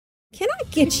Can I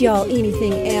get y'all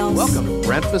anything else? Welcome to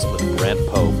Breakfast with Brent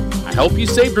Pope. I hope you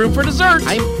saved room for dessert.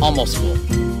 I'm almost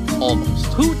full. Almost.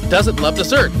 Who doesn't love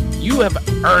dessert? You have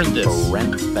earned this.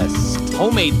 Breakfast.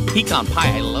 Homemade pecan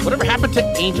pie. I love. Whatever happened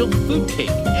to angel food cake?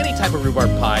 Any type of rhubarb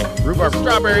pie. Rhubarb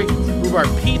strawberry, rhubarb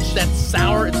peach. That's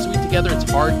sour and sweet together. It's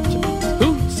hard to beat.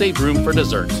 Who saved room for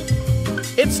dessert?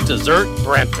 It's dessert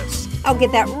breakfast. I'll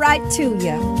get that right to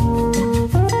you.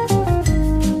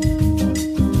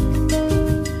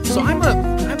 So I'm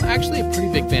actually a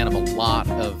pretty big fan of a lot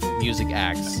of music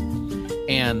acts,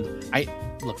 and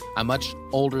I'm much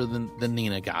older than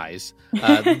Nina, guys.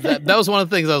 That was one of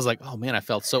the things I was like, oh man, I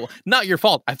felt so, not your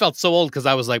fault. I felt so old because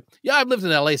I was like, yeah, I've lived in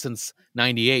LA since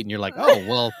 98. And you're like, oh,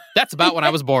 well, that's about when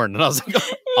I was born. And I was like,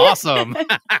 awesome.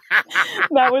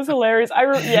 That was hilarious.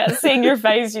 Seeing your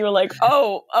face, you were like,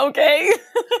 oh, okay.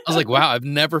 I was like, wow, I've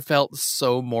never felt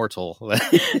so mortal.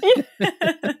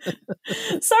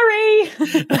 Sorry.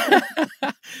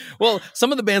 Well,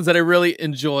 some of the bands that I really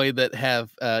enjoy that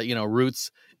have,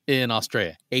 roots in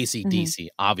Australia, AC/DC,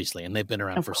 obviously, and they've been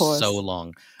around for so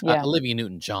long. Yeah. Olivia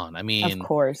Newton-John, I mean, of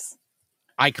course,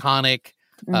 iconic,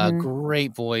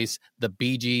 great voice. The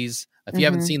Bee Gees. If you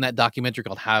haven't seen that documentary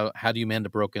called "How Do You Mend a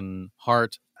Broken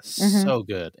Heart," so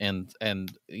good, and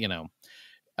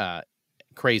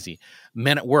crazy.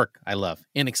 Men at Work, I love.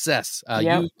 In Excess.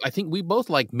 I think we both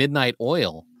like Midnight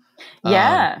Oil.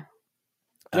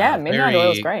 Midnight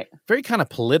Oil is great. Very kind of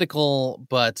political,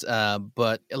 but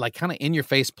like kind of in your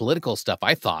face political stuff,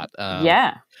 I thought.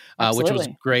 Which was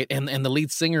great. And the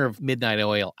lead singer of Midnight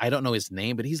Oil, I don't know his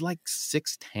name, but he's like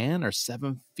 6'10" or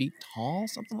 7 feet tall,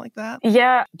 something like that.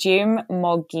 Yeah, Jim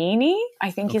Mogini, I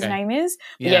think his name is.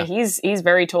 But he's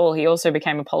very tall. He also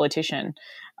became a politician.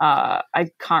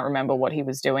 I can't remember what he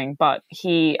was doing, but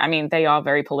they are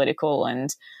very political,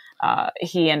 and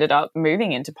he ended up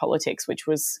moving into politics, which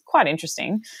was quite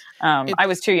interesting. I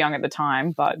was too young at the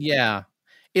time, but yeah,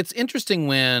 it's interesting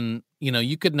when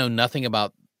you could know nothing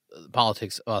about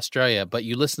politics of Australia, but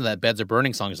you listen to that "Beds Are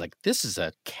Burning" song. It's like, this is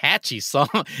a catchy song.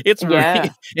 It's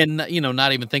really, and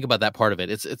not even think about that part of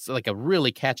it. It's like a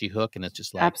really catchy hook, and it's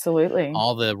just like absolutely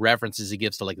all the references he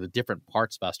gives to like the different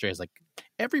parts of Australia. It's like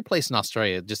every place in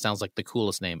Australia just sounds like the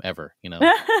coolest name ever.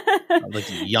 Like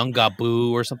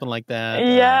Yungaboo or something like that.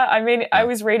 I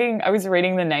was reading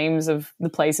the names of the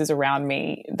places around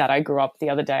me that I grew up the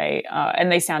other day,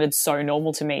 and they sounded so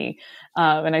normal to me.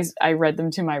 And I read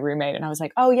them to my roommate, and I was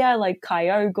like, oh yeah, like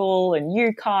Kyogle and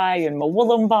Yukai and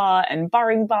Mawullumba and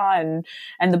Burringba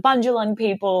and the Bundjalung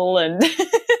people, and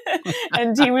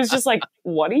and he was just like,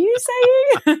 what are you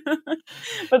saying?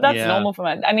 But that's normal for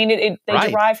me. I mean, they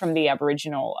derive from the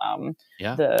Aboriginal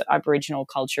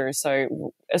culture.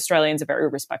 So Australians are very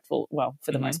respectful. Well,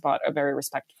 for the most part, are very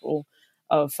respectful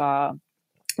of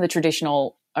the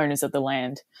traditional owners of the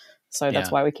land. So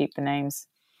that's why we keep the names.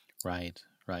 Right.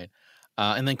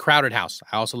 And then Crowded House.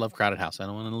 I also love Crowded House. I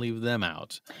don't want to leave them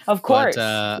out. Of course.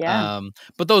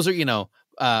 But those are,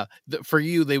 for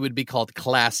you, they would be called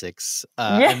classics.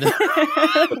 And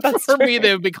for me,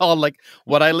 they would be called like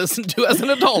what I listened to as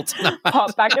an adult.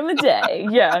 Pop back in the day.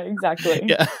 Yeah, exactly.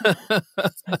 Yeah.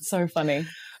 That's so funny.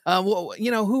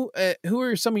 Who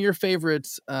are some of your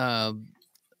favorites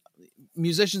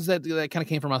musicians that kind of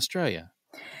came from Australia?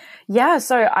 Yeah,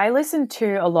 so I listened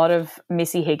to a lot of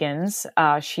Missy Higgins.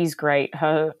 She's great.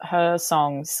 Her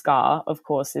song Scar, of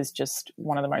course, is just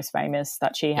one of the most famous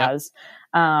that she has.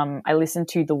 I listened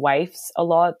to The Waifs a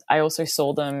lot. I also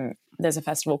saw them. There's a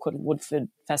festival called Woodford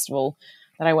Festival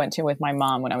that I went to with my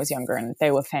mom when I was younger, and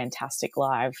they were fantastic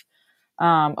live.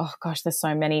 There's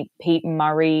so many. Pete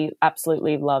Murray,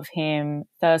 absolutely love him.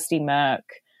 Thirsty Merc.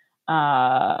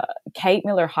 Kate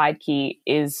Miller-Heidke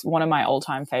is one of my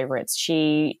all-time favorites.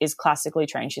 She is classically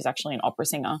trained. She's actually an opera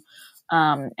singer.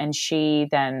 And she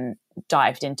then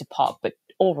dived into pop, but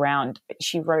all around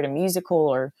she wrote a musical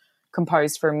or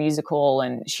composed for a musical,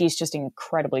 and she's just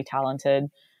incredibly talented.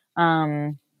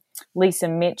 Lisa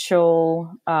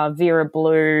Mitchell, Vera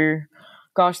Blue.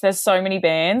 Gosh, there's so many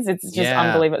bands. It's just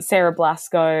unbelievable. Sarah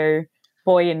Blasco,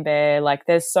 Boy and Bear, like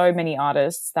there's so many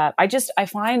artists that I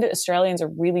find Australians are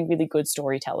really, really good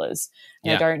storytellers.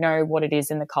 And I don't know what it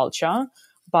is in the culture,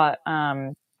 but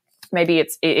maybe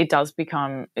it does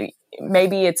become,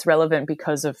 maybe it's relevant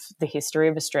because of the history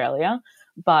of Australia.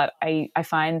 But I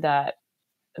find that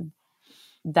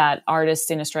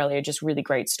artists in Australia are just really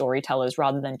great storytellers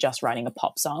rather than just writing a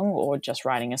pop song or just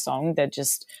writing a song. They're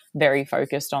just very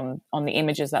focused on the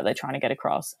images that they're trying to get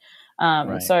across.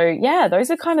 So yeah, those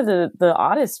are kind of the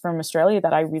artists from Australia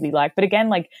that I really like. But again,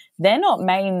 like they're not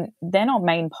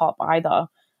main pop either.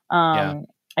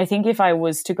 I think if I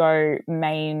was to go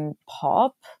main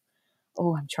pop,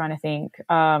 I'm trying to think.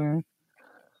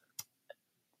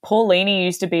 Paulini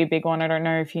used to be a big one. I don't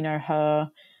know if you know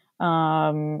her.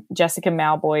 Jessica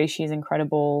Malboy, she's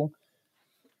incredible.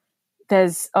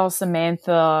 There's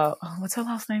Samantha. What's her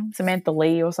last name? Samantha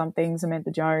Lee or something. Samantha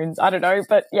Jones. I don't know,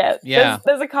 but yeah.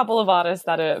 There's a couple of artists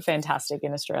that are fantastic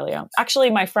in Australia. Actually,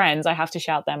 my friends, I have to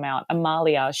shout them out.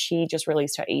 Amalia, she just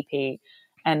released her EP,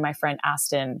 and my friend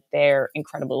Aston, they're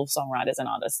incredible songwriters and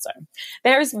artists. So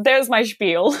there's my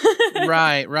spiel.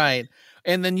 Right.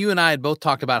 And then you and I had both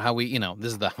talked about how we,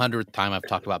 this is the 100th time I've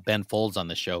talked about Ben Folds on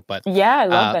the show, but yeah, I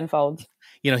love Ben Folds.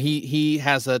 He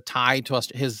has a tie to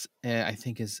us. I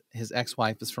think his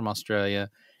ex-wife is from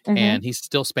Australia, Mm-hmm. and he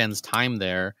still spends time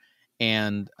there.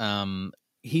 And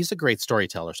he's a great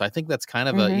storyteller. So I think that's kind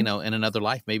of Mm-hmm. in another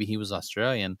life, maybe he was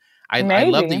Australian. I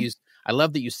love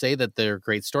that you say that they're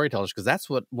great storytellers, because that's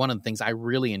one of the things I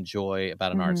really enjoy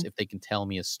about an Mm-hmm. artist. If they can tell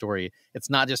me a story, it's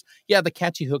not just the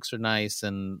catchy hooks are nice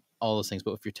and all those things,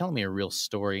 but if you're telling me a real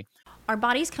story. Our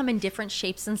bodies come in different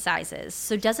shapes and sizes,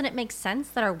 so doesn't it make sense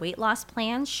that our weight loss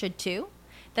plans should too?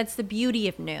 That's the beauty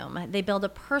of Noom. They build a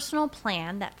personal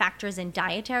plan that factors in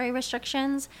dietary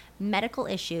restrictions, medical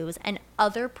issues, and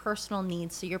other personal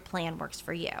needs so your plan works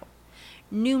for you.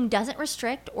 Noom doesn't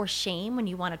restrict or shame when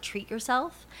you want to treat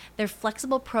yourself. Their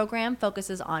flexible program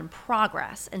focuses on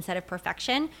progress instead of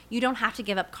perfection. You don't have to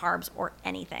give up carbs or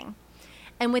anything.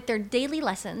 And with their daily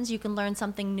lessons, you can learn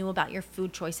something new about your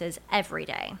food choices every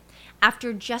day.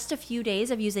 After just a few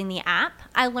days of using the app,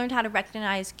 I learned how to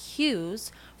recognize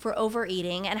cues for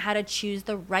overeating and how to choose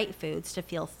the right foods to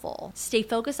feel full. Stay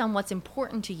focused on what's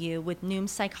important to you with Noom's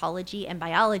psychology and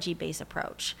biology-based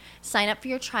approach. Sign up for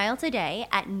your trial today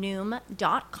at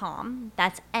Noom.com.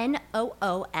 That's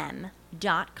Noom.com.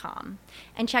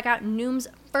 And check out Noom's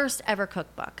first ever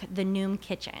cookbook, The Noom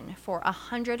Kitchen, for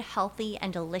 100 healthy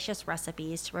and delicious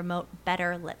recipes to promote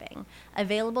better living.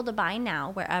 Available to buy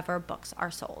now wherever books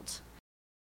are sold.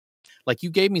 Like,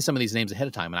 you gave me some of these names ahead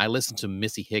of time, and I listened to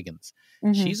Missy Higgins.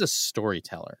 Mm-hmm. She's a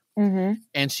storyteller. Mm-hmm.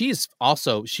 And she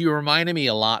reminded me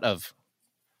a lot of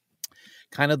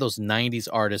kind of those 90s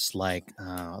artists, like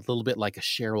a little bit like a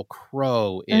Sheryl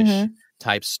Crow-ish Mm-hmm.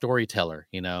 type storyteller,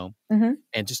 Mm-hmm.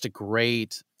 and just a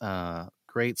great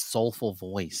soulful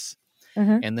voice.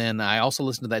 Mm-hmm. And then I also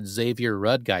listened to that Xavier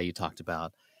Rudd guy you talked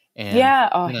about. And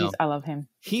I love him.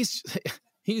 He's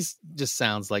just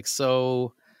sounds like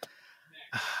so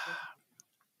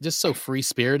just so free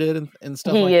spirited and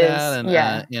stuff He like is, that. And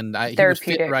yeah. he would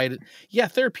Therapeutic. fit right. Yeah,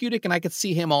 therapeutic. And I could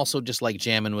see him also just like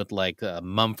jamming with like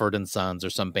Mumford and Sons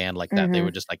or some band like that. Mm-hmm. They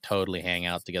would just like totally hang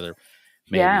out together.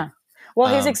 Maybe. Yeah.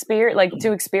 Well, his experience, like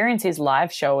to experience his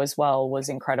live show as well, was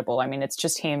incredible. I mean, it's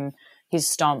just him, his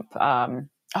stomp.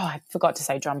 I forgot to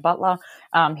say John Butler,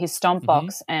 his stomp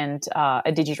box and a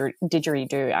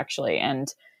didgeridoo actually. And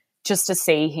just to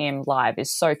see him live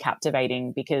is so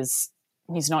captivating, because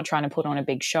he's not trying to put on a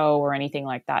big show or anything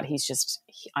like that. He's just,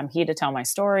 I'm here to tell my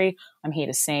story. I'm here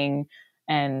to sing,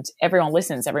 and everyone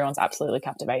listens. Everyone's absolutely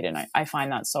captivated. And I find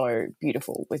that so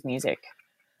beautiful with music,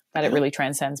 that it really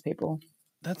transcends people.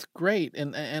 That's great.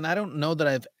 And I don't know that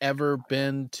I've ever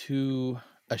been to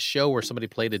a show where somebody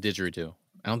played a didgeridoo.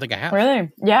 I don't think I have. Really?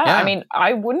 Yeah. I mean,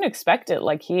 I wouldn't expect it.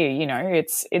 Like here,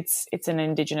 it's an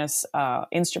indigenous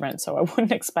instrument, so I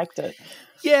wouldn't expect it.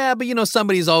 Yeah, but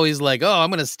somebody's always like, "Oh,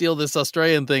 I'm going to steal this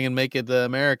Australian thing and make it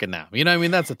American now." You know what I mean?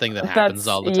 That's a thing that happens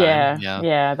all the time.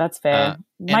 Yeah, that's fair.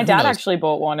 My dad actually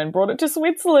bought one and brought it to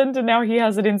Switzerland, and now he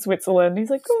has it in Switzerland.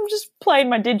 He's like, "Oh, I'm just playing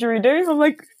my didgeridoo." I'm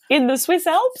like, in the Swiss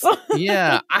Alps?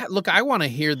 Yeah. I want to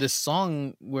hear this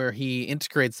song where he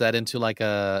integrates that into like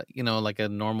a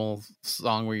normal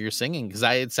song where you're singing, because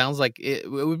it sounds like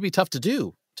it would be tough to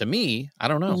do. To me, I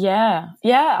don't know. Yeah,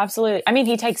 absolutely. I mean,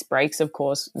 he takes breaks, of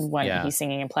course, when he's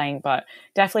singing and playing, but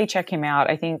definitely check him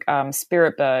out. I think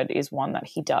Spirit Bird is one that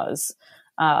he does,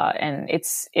 and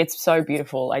it's so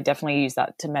beautiful. I definitely use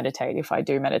that to meditate if I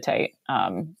do meditate.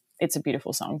 It's a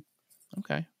beautiful song.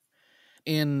 Okay.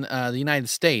 In the United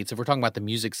States, if we're talking about the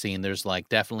music scene, there's like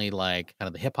definitely like kind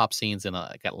of the hip hop scenes in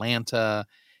like Atlanta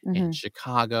and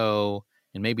Chicago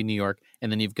and maybe New York. And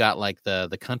then you've got like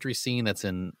the country scene that's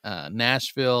in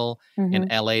Nashville, and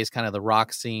LA is kind of the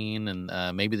rock scene,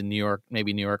 and maybe New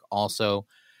York also.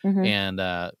 And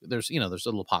there's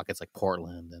little pockets like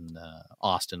Portland and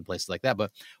Austin, places like that.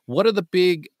 But what are the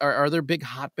big, are there big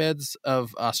hotbeds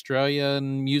of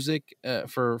Australian music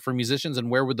for musicians, and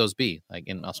where would those be, like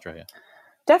in Australia?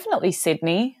 Definitely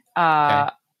Sydney.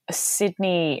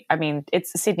 Sydney, I mean,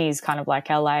 Sydney's kind of like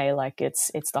LA, like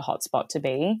it's the hot spot to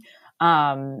be.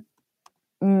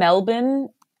 Melbourne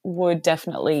would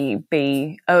definitely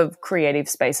be a creative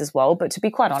space as well. But to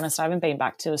be quite honest, I haven't been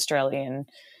back to Australia in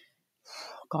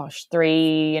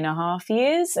 3.5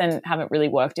 years, and haven't really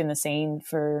worked in the scene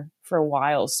for a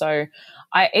while. So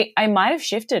I might have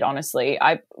shifted, honestly.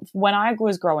 When I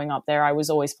was growing up there, I was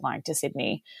always flying to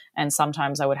Sydney, and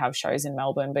sometimes I would have shows in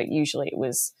Melbourne, but usually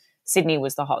Sydney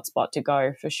was the hot spot to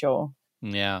go for sure.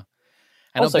 Yeah.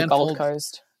 Also Gold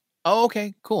Coast. Oh,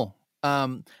 okay, cool.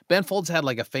 Ben Folds had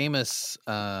like a famous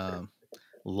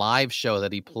live show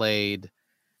that he played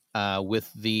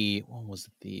with the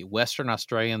Western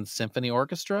Australian Symphony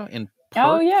Orchestra in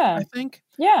Perth, I think.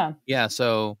 Yeah.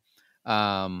 So,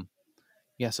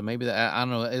 so maybe that, I don't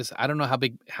know. I don't know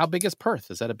how big is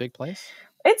Perth? Is that a big place?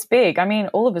 It's big. I mean,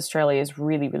 all of Australia is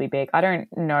really, really big. I don't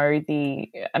know the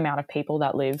amount of people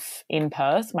that live in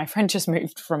Perth. My friend just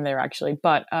moved from there, actually.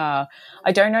 But I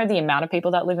don't know the amount of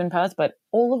people that live in Perth. But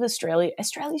all of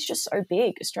Australia's just so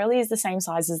big. Australia is the same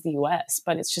size as the US,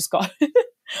 but it's just got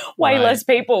way less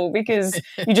people because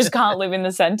you just can't live in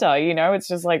the center. You know, it's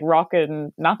just like rock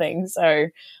and nothing. So,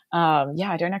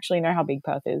 I don't actually know how big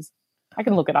Perth is. I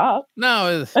can look it up.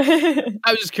 No,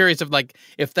 I was just curious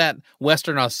if that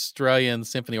Western Australian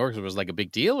Symphony Orchestra was like a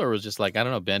big deal, or was just like, I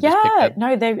don't know, Ben just picked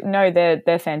up.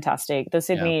 They're fantastic. The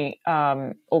Sydney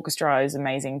Orchestra is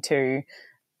amazing too.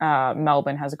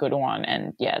 Melbourne has a good one,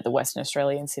 and the Western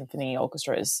Australian Symphony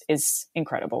Orchestra is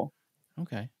incredible.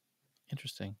 Okay,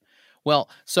 interesting. Well,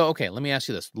 let me ask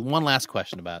you this one last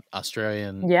question about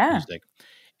Australian music.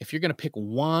 If you're going to pick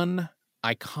one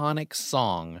iconic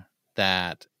song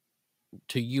that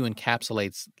to you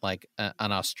encapsulates like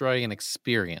an Australian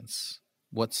experience,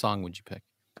 what song would you pick?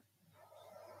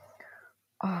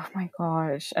 Oh my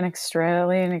gosh, an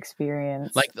Australian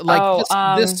experience.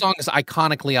 This song is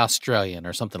iconically Australian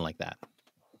or something like that.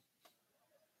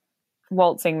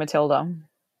 Waltzing Matilda.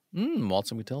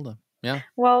 Waltzing Matilda. Yeah.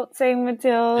 Waltzing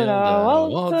Matilda.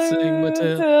 Waltzing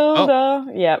Matilda.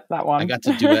 Oh. Yep, that one. I got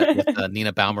to duet with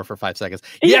Nina Baumer for 5 seconds.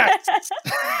 Yes!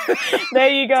 There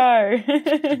you go.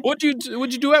 What'd you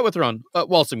duet with her on?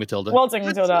 Waltzing Matilda. Waltzing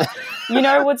Matilda. You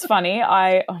know what's funny?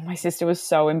 My sister was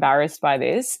so embarrassed by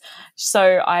this. So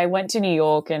I went to New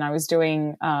York and I was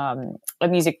doing a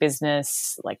music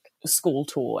business like school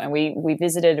tour, and we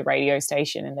visited a radio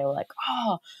station, and they were like,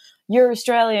 "Oh, you're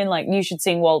Australian, like you should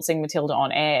sing Waltzing Matilda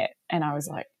on air." And I was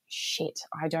like, shit,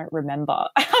 I don't remember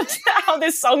how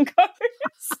this song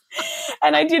goes.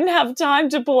 And I didn't have time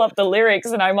to pull up the lyrics,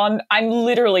 and I'm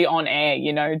literally on air,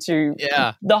 you know, to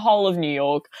the whole of New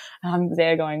York. And I'm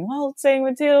there going, Waltzing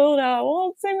Matilda,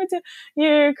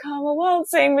 you come a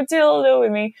waltzing Matilda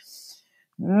with me.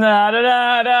 Da, da,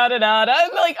 da, da, da, da, da.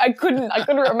 Like I couldn't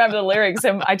remember the lyrics,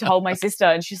 and I told my sister,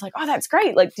 and she's like, "Oh, that's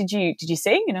great. Like, did you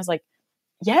sing?" And I was like,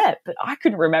 "Yeah, but I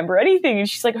couldn't remember anything." And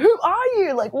she's like, "Who are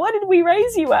you? Like, what did we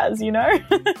raise you as, you know?"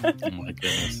 Oh my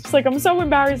goodness. It's like, I'm so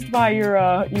embarrassed by your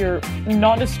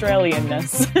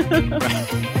non-Australianness.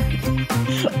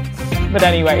 But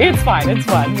anyway, it's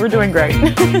fine. We're doing great.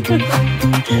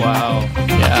 Wow.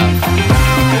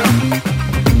 Yeah.